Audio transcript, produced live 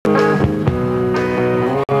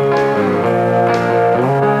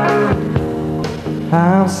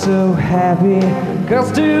so happy,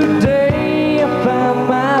 'cause today I found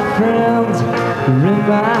my friends are in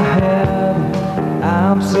my head.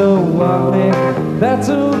 I'm so ugly, that's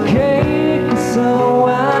okay, 'cause so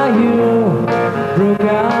are you. Broke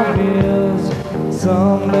our ears,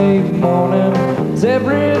 Sunday mornings,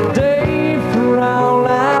 every day for all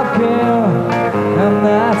I care. I'm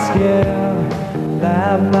not scared,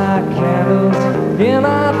 light my candles in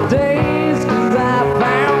our days, 'cause I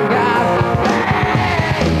found God.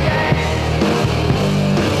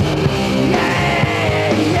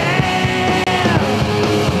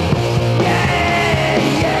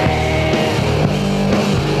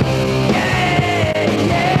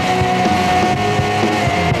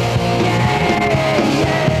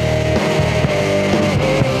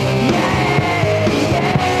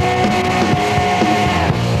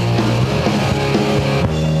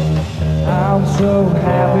 I'm so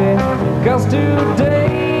happy, 'cause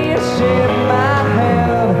today I shaved my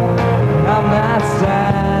head. I'm not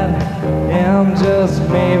sad, and just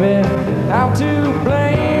maybe I'm to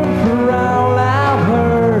blame for all I've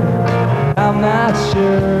heard. I'm not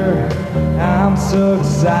sure, I'm so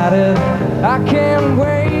excited, I can't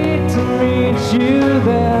wait to meet you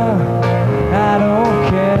there. I don't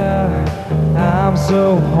care, I'm so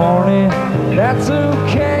horny, that's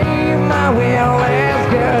okay, my will is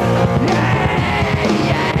good.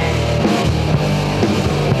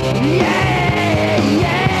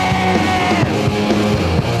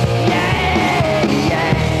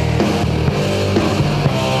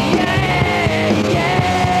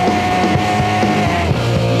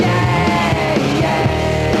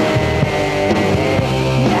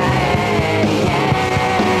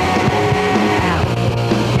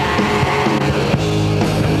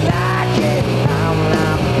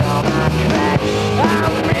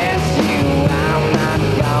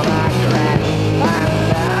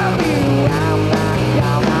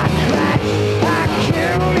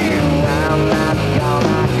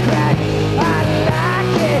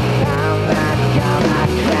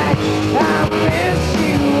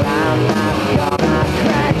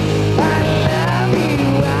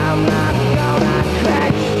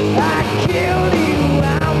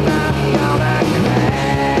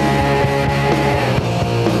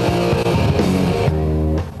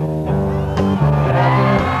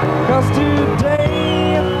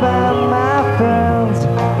 Today I found my friends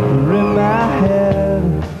are in my head,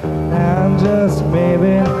 and just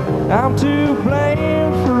maybe I'm to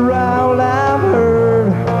blame for all I've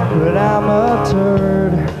heard. But I'm a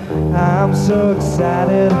turd, I'm so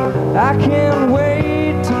excited, I can't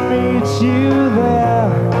wait to meet you there.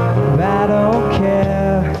 But I don't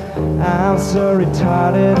care, I'm so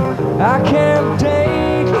retarded, I can't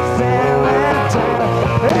take the sound and time.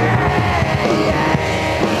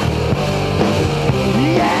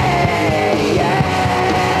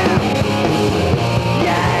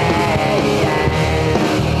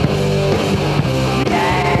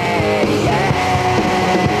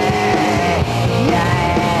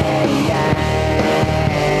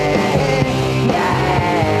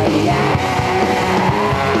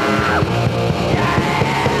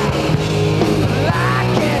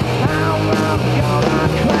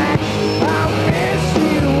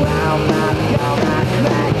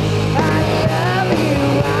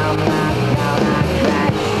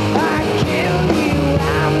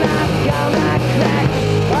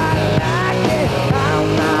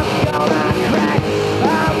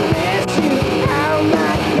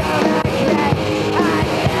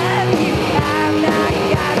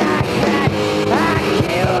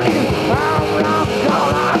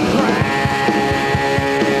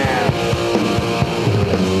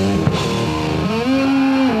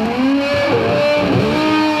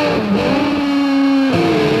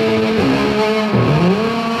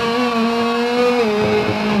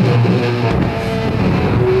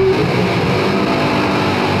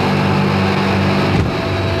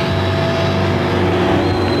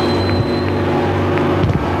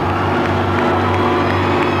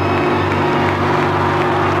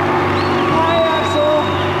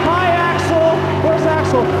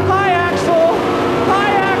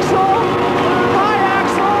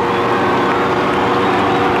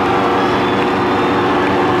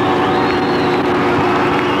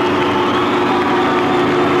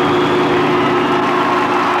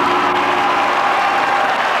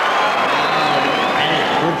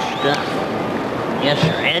 Yes,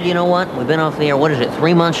 sir. Ed, you know what? We've been off the air, what is it,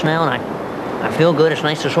 3 months now, and I feel good. It's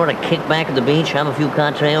nice to sort of kick back at the beach, have a few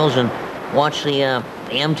cocktails, and watch the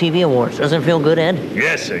MTV Awards. Doesn't it feel good, Ed?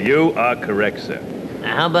 Yes, sir. You are correct, sir.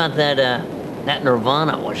 Now, how about that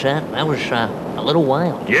Nirvana? What's that? That was a little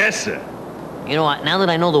wild. Yes, sir. You know, now that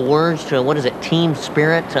I know the words to, what is it, Team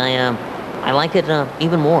Spirit, I like it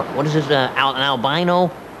even more. What is this, an albino,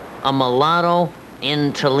 a mulatto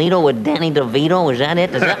in Toledo with Danny DeVito? Is that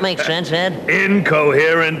it? Does that make sense, Ed?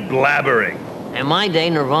 Incoherent blabbering. In my day,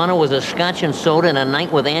 Nirvana was a scotch and soda and a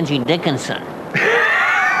night with Angie Dickinson.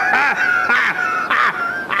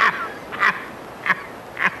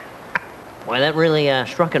 Boy, that really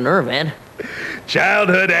struck a nerve, Ed.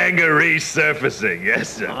 Childhood anger resurfacing, yes,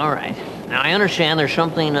 sir. All right. Now, I understand there's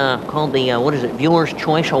something called the, what is it, Viewer's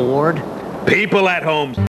Choice Award? People at home